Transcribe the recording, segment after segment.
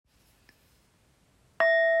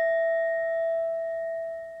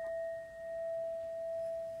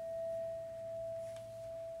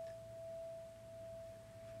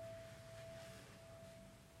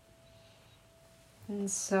And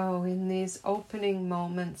so in these opening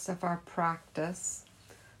moments of our practice,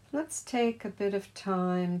 let's take a bit of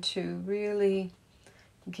time to really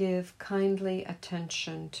give kindly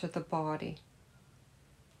attention to the body.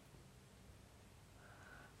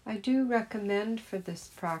 I do recommend for this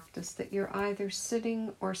practice that you're either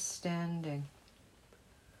sitting or standing,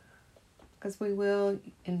 because we will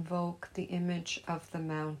invoke the image of the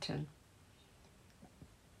mountain.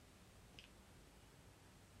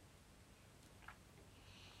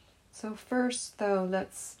 So first, though,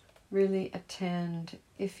 let's really attend,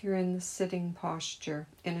 if you're in the sitting posture,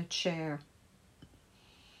 in a chair,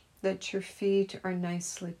 that your feet are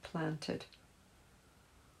nicely planted.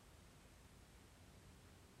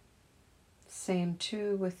 Same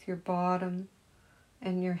too with your bottom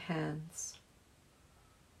and your hands.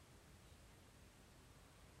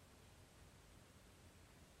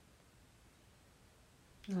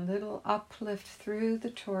 A little uplift through the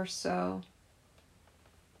torso.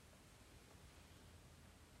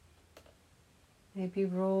 Maybe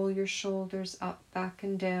roll your shoulders up, back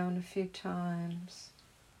and down a few times.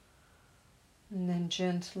 And then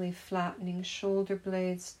gently flattening shoulder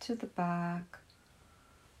blades to the back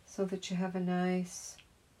so that you have a nice,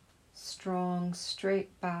 strong,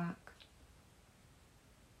 straight back.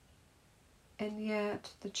 And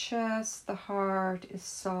yet the chest, the heart is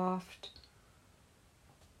soft,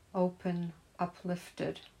 open,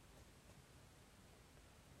 uplifted.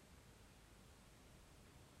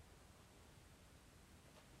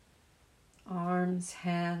 Arms,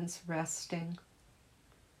 hands resting.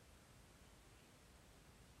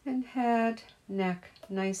 And head, neck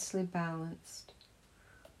nicely balanced.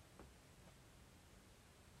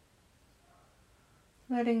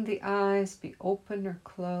 Letting the eyes be open or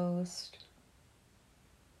closed.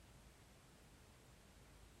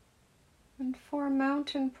 And for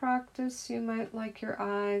mountain practice, you might like your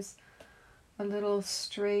eyes a little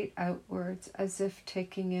straight outwards, as if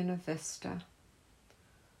taking in a vista,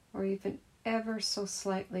 or even ever so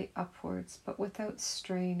slightly upwards, but without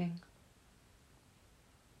straining.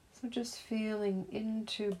 So just feeling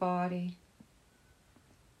into body.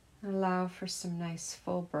 Allow for some nice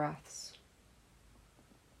full breaths.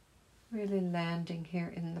 Really landing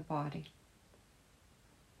here in the body.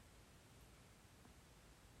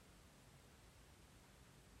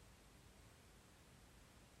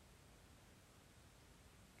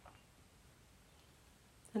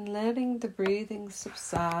 And letting the breathing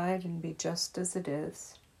subside and be just as it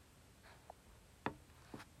is.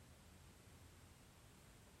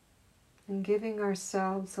 And giving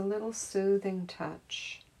ourselves a little soothing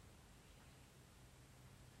touch.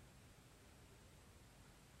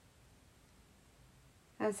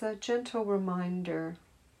 As a gentle reminder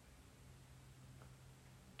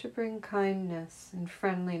to bring kindness and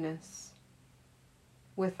friendliness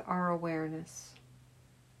with our awareness.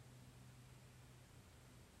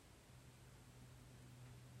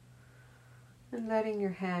 And letting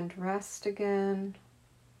your hand rest again,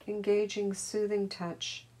 engaging soothing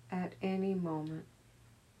touch at any moment.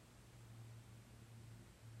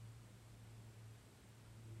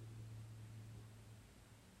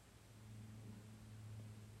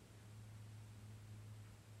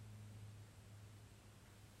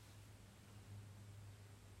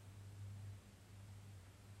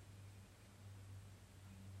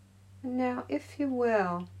 And now, if you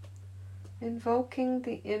will, invoking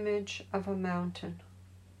the image of a mountain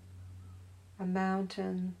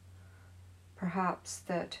perhaps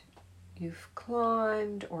that you've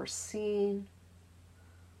climbed or seen.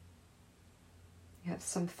 You have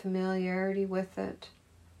some familiarity with it,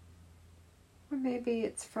 or maybe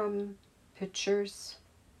it's from pictures.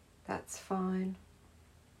 That's fine.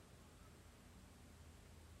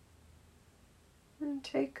 And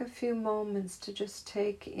take a few moments to just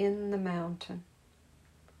take in the mountain.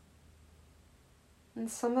 And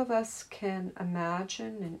some of us can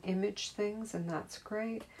imagine and image things, and that's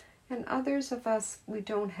great. And others of us, we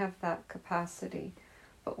don't have that capacity.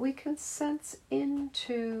 But we can sense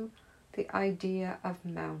into the idea of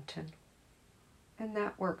mountain. And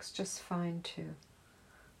that works just fine too.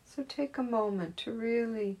 So take a moment to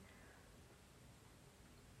really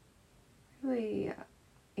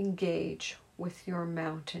engage with your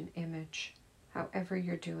mountain image, however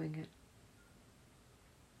you're doing it.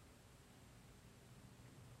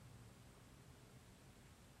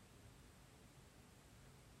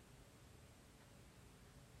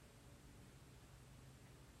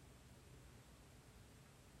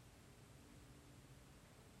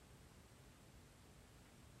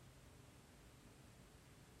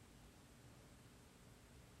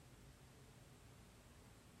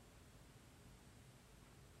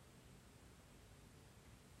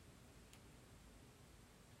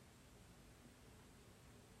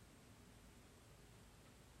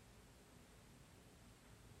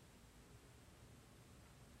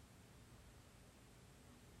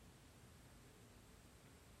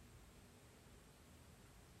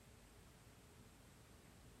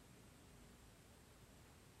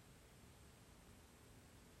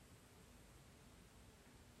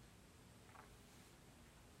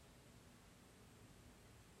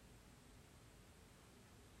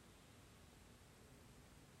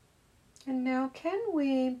 And now can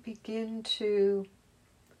we begin to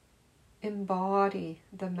embody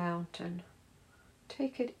the mountain?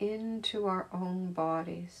 Take it into our own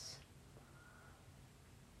bodies.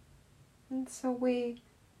 And so we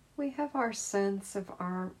have our sense of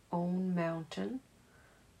our own mountain,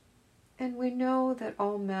 and we know that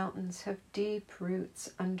all mountains have deep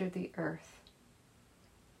roots under the earth.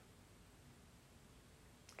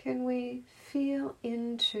 Can we feel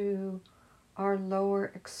into our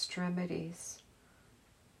lower extremities,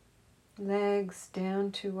 legs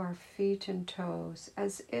down to our feet and toes,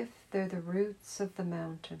 as if they're the roots of the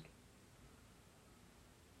mountain?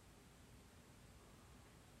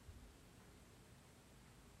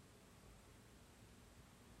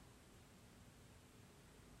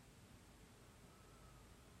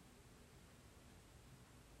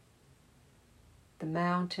 The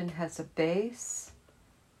mountain has a base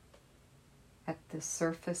at the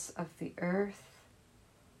surface of the earth,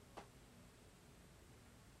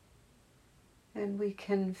 and we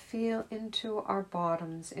can feel into our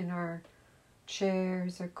bottoms in our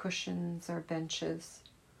chairs or cushions or benches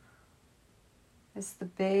as the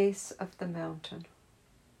base of the mountain.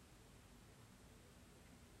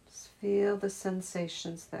 Just feel the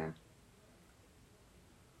sensations there.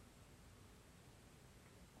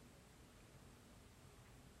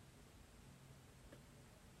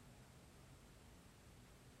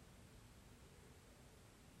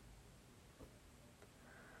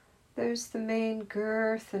 There's the main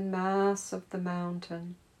girth and mass of the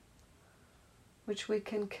mountain, which we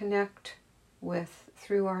can connect with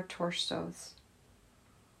through our torsos.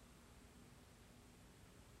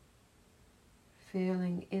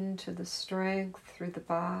 Feeling into the strength through the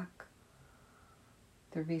back,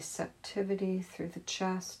 the receptivity through the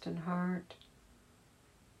chest and heart.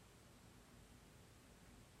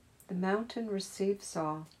 The mountain receives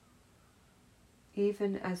all,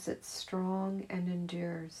 even as it's strong and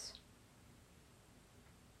endures.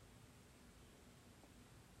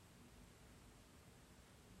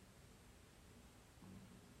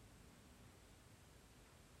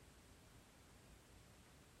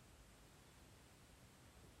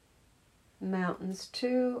 Mountains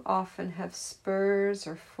too often have spurs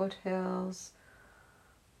or foothills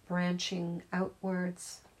branching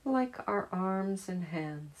outwards like our arms and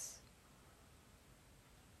hands,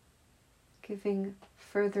 giving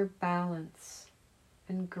further balance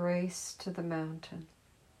and grace to the mountain,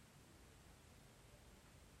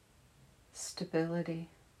 stability.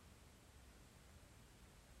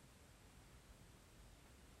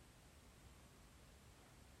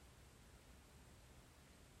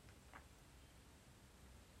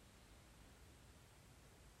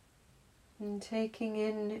 And taking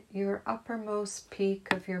in your uppermost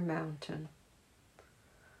peak of your mountain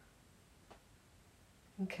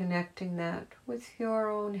and connecting that with your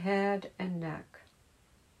own head and neck.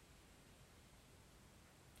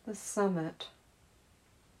 The summit.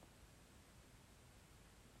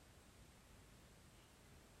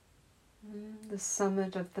 The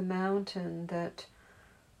summit of the mountain that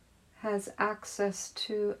has access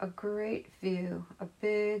to a great view, a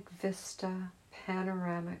big vista,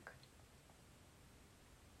 panoramic.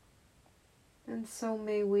 And so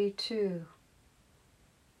may we too,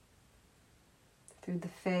 through the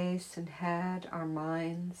face and head, our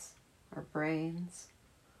minds, our brains,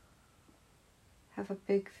 have a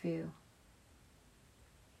big view.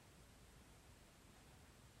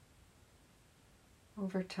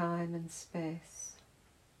 Over time and space.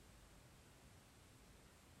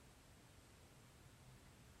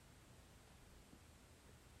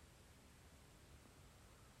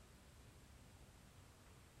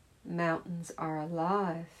 Mountains are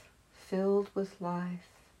alive, filled with life.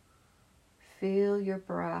 Feel your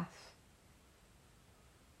breath,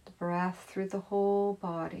 the breath through the whole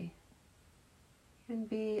body, and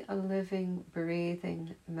be a living,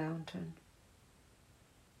 breathing mountain.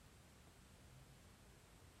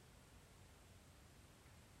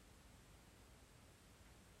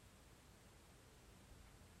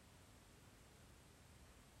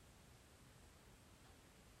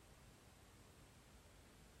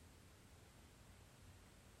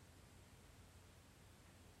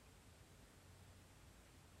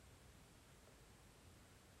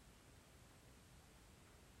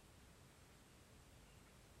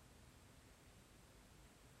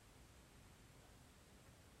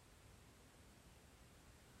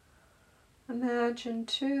 Imagine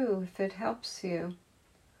too, if it helps you,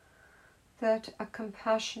 that a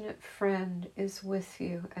compassionate friend is with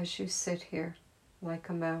you as you sit here like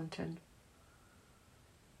a mountain.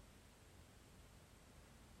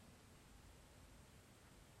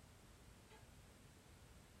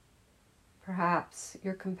 Perhaps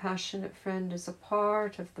your compassionate friend is a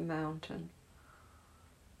part of the mountain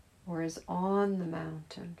or is on the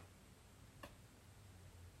mountain,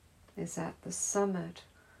 is at the summit,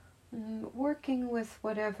 working with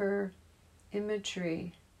whatever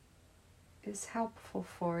imagery is helpful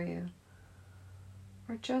for you.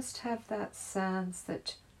 Or just have that sense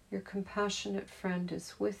that your compassionate friend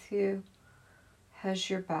is with you, has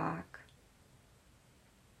your back,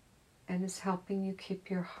 and is helping you keep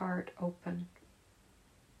your heart open.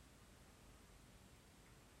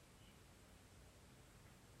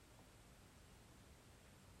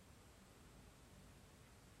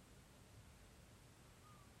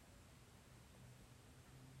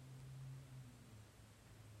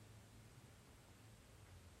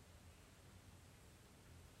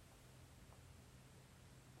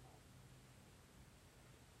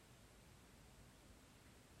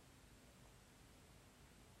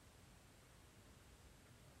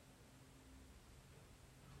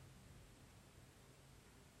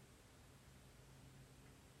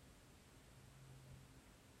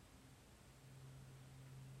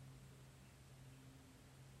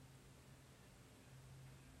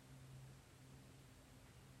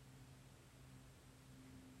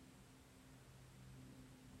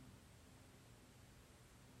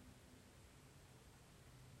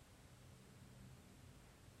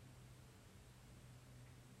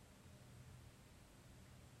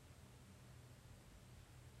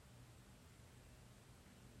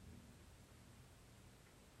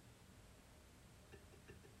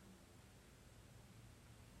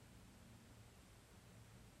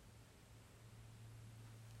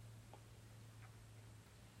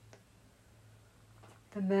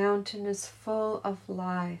 The mountain is full of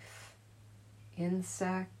life,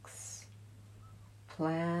 insects,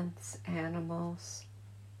 plants, animals,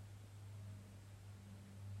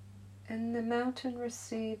 and the mountain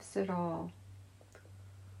receives it all,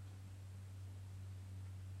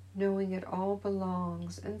 knowing it all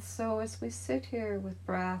belongs. And so as we sit here with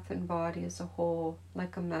breath and body as a whole,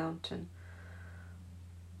 like a mountain,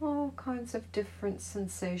 all kinds of different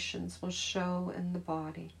sensations will show in the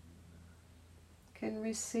body. Can we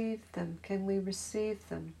receive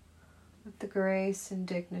them with the grace and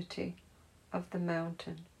dignity of the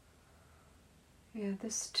mountain? Yeah,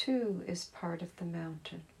 this too is part of the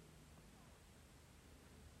mountain.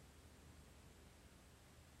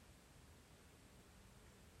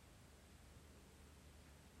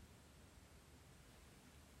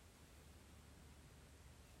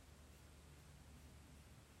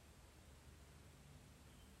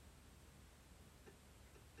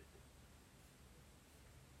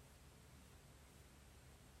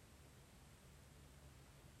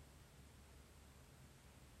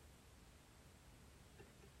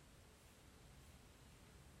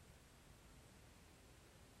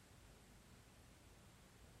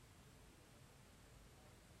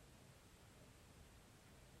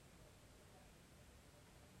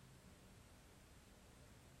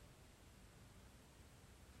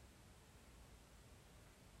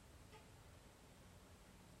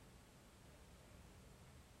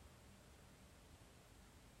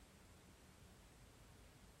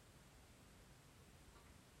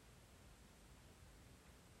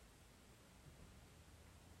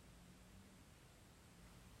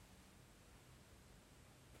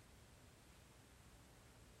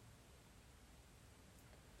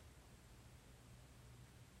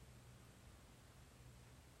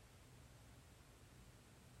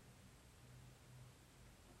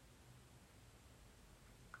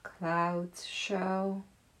 Clouds show,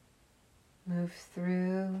 move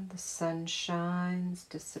through, the sun shines,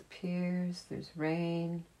 disappears, there's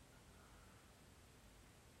rain.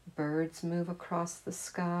 Birds move across the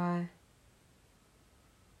sky.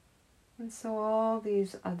 And so all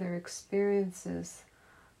these other experiences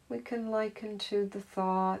we can liken to the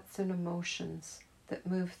thoughts and emotions that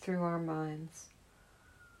move through our minds.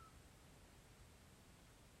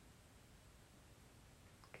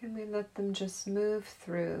 Can we let them just move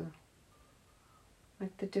through,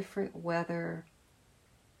 like the different weather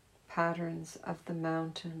patterns of the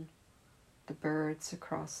mountain, the birds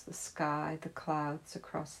across the sky, the clouds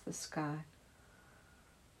across the sky.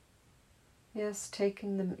 Yes,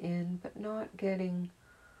 taking them in, but not getting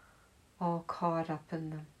all caught up in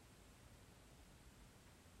them.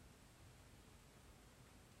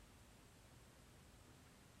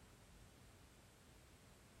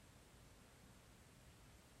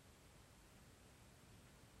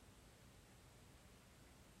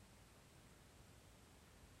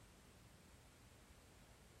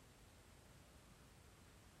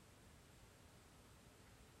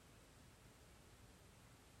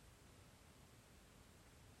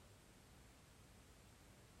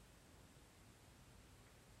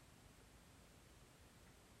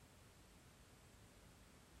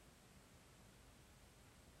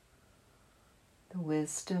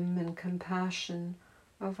 wisdom and compassion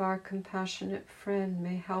of our compassionate friend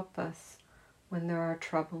may help us when there are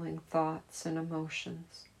troubling thoughts and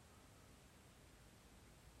emotions.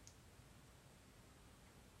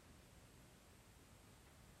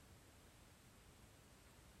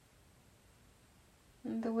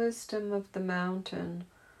 And the wisdom of the mountain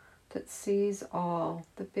that sees all,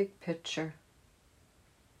 the big picture,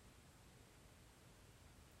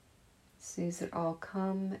 sees it all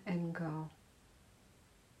come and go.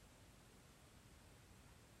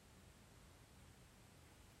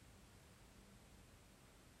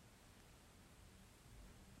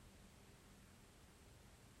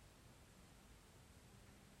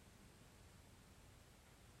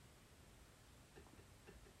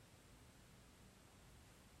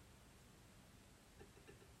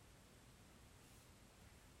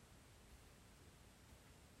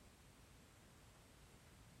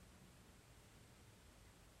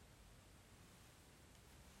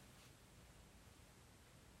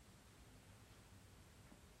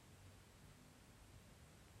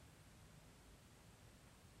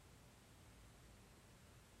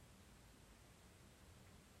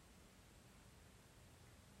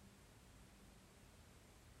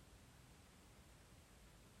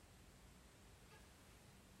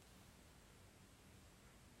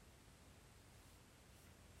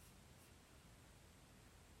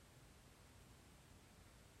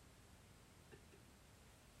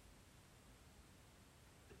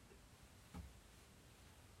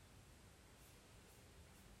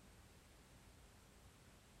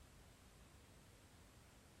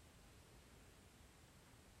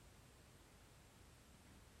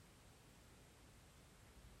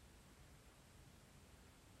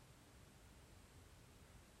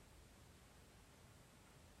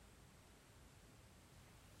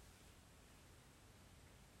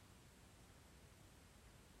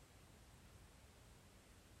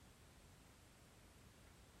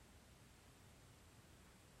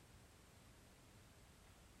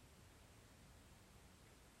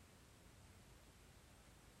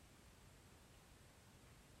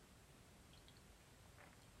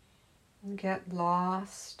 And get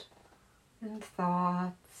lost in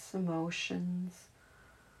thoughts, emotions,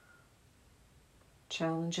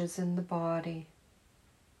 challenges in the body.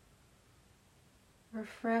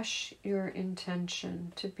 Refresh your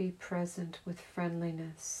intention to be present with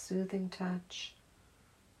friendliness, soothing touch,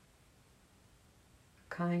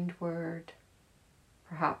 a kind word,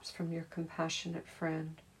 perhaps from your compassionate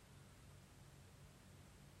friend.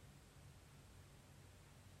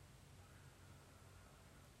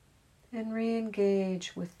 And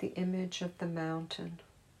re-engage with the image of the mountain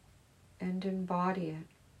and embody it.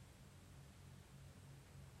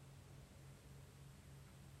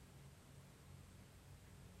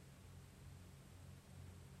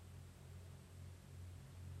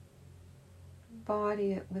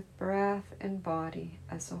 Embody it with breath and body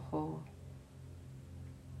as a whole.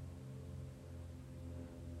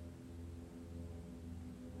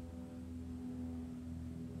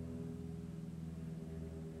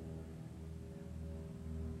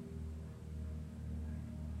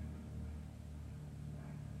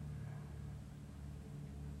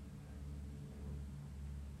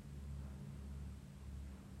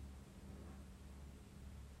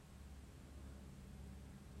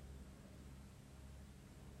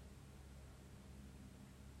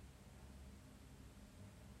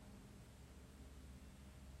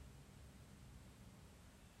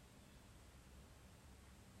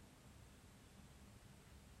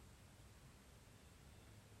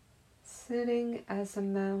 Sitting as a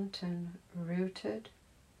mountain, rooted,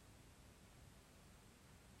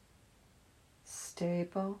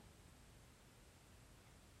 stable,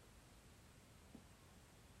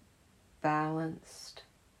 balanced,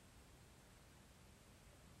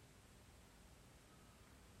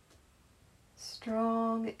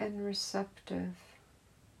 strong and receptive,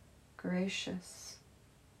 gracious.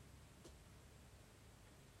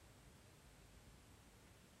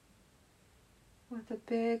 With a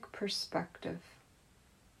big perspective.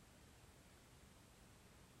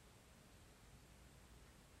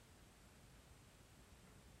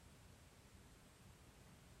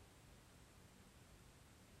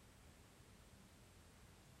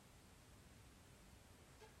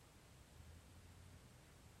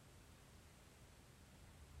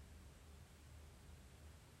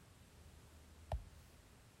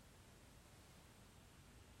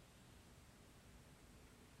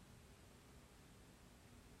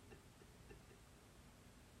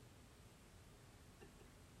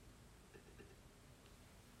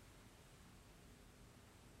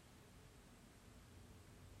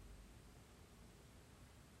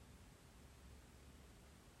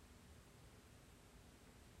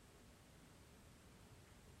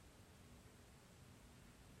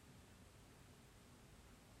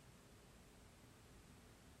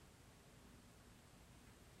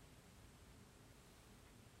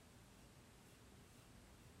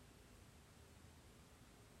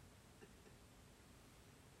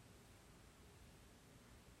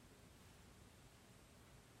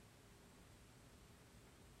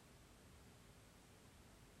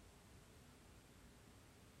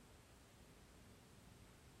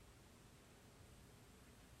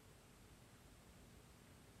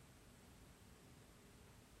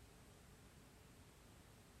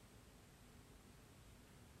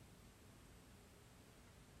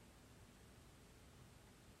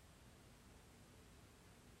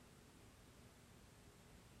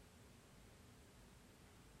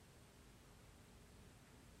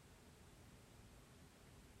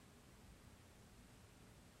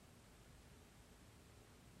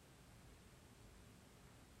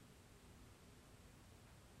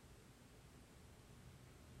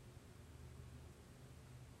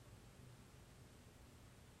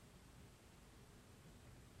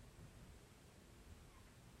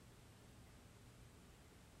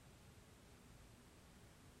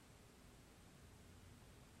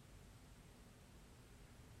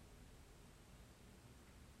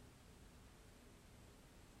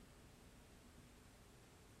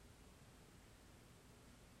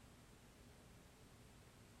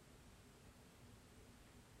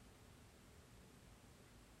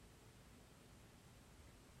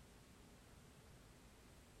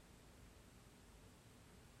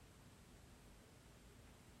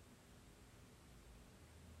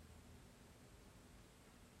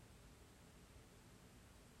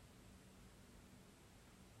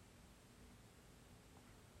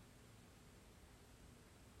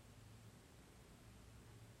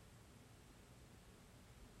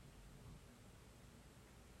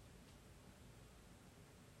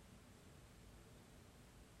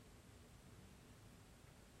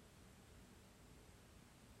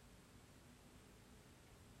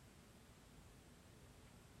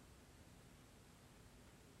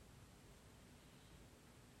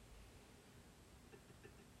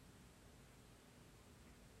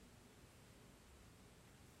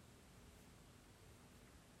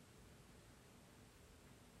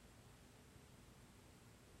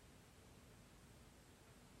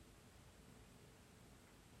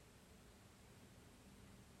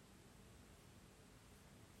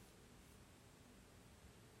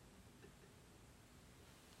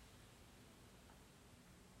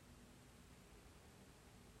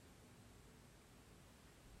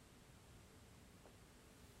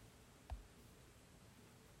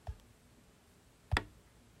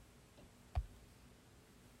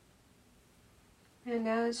 And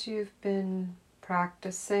as you've been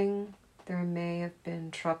practicing, there may have been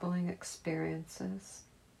troubling experiences,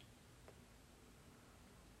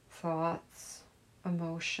 thoughts,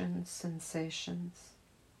 emotions, sensations,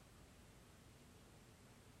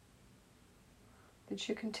 that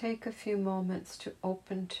you can take a few moments to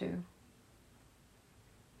open to.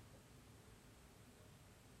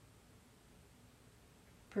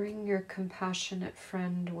 Bring your compassionate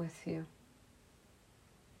friend with you.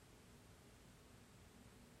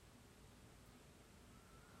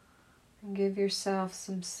 And give yourself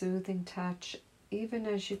some soothing touch, even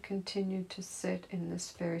as you continue to sit in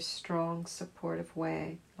this very strong, supportive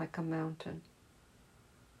way, like a mountain.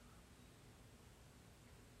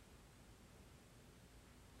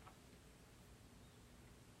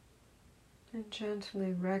 And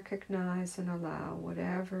gently recognize and allow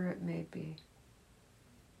whatever it may be.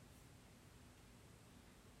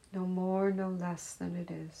 No more, no less than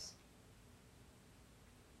it is.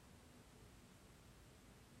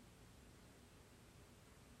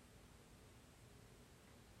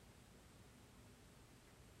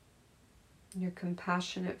 Your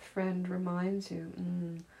compassionate friend reminds you,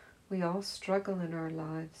 we all struggle in our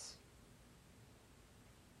lives.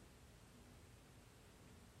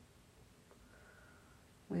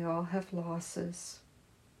 We all have losses,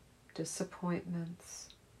 disappointments,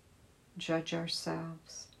 judge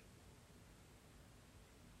ourselves.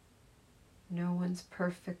 No one's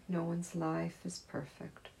perfect, no one's life is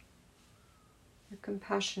perfect. Your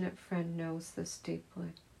compassionate friend knows this deeply.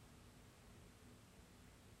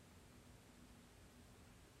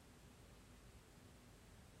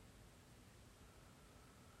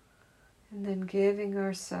 And then giving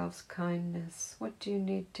ourselves kindness. What do you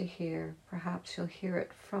need to hear? Perhaps you'll hear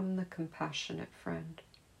it from the compassionate friend.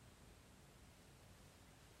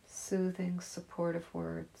 Soothing, supportive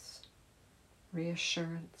words,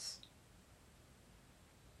 reassurance.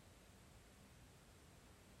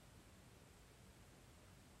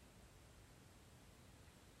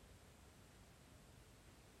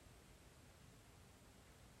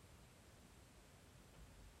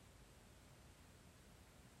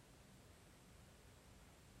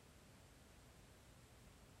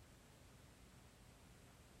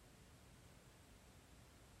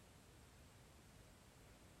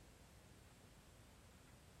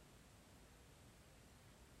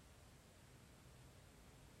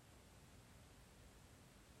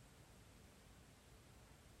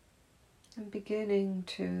 And beginning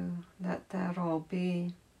to let that all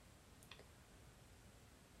be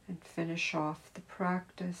and finish off the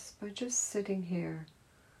practice by just sitting here,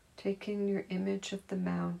 taking your image of the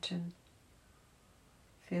mountain.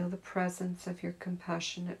 Feel the presence of your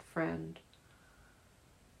compassionate friend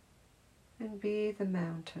and be the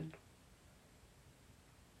mountain.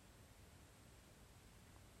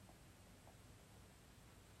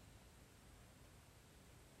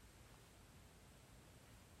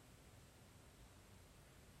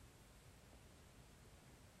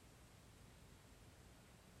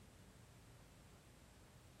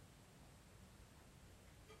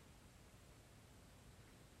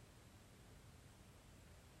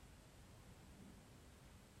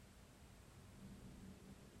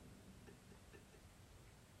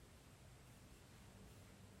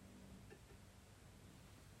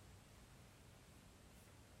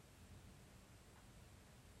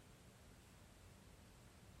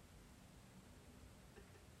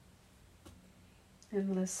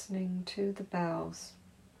 And listening to the bells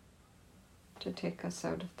to take us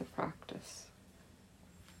out of the practice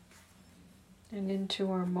and into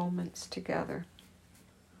our moments together.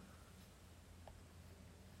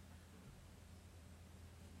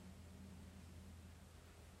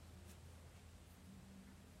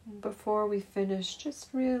 And before we finish, just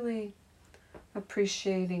really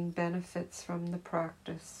appreciating benefits from the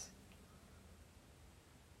practice.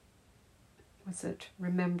 Was it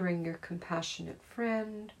remembering your compassionate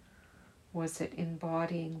friend? Was it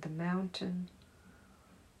embodying the mountain?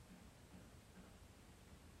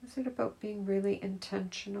 Was it about being really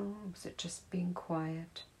intentional? Was it just being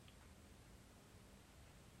quiet?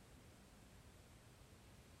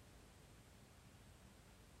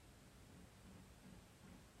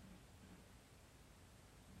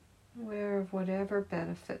 Aware of whatever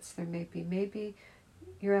benefits there may be. Maybe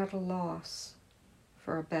you're at a loss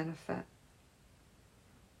for a benefit.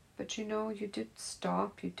 But you know, you did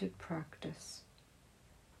stop, you did practice,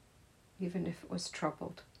 even if it was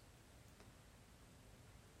troubled.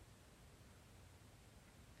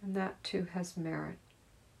 And that too has merit.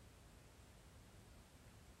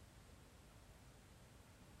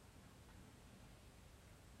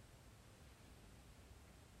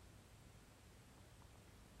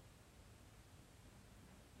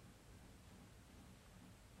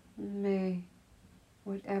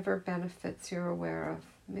 whatever benefits you're aware of.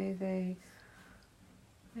 May they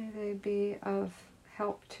be of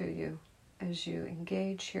help to you as you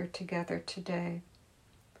engage here together today.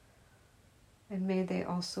 And may they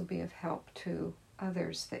also be of help to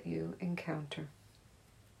others that you encounter.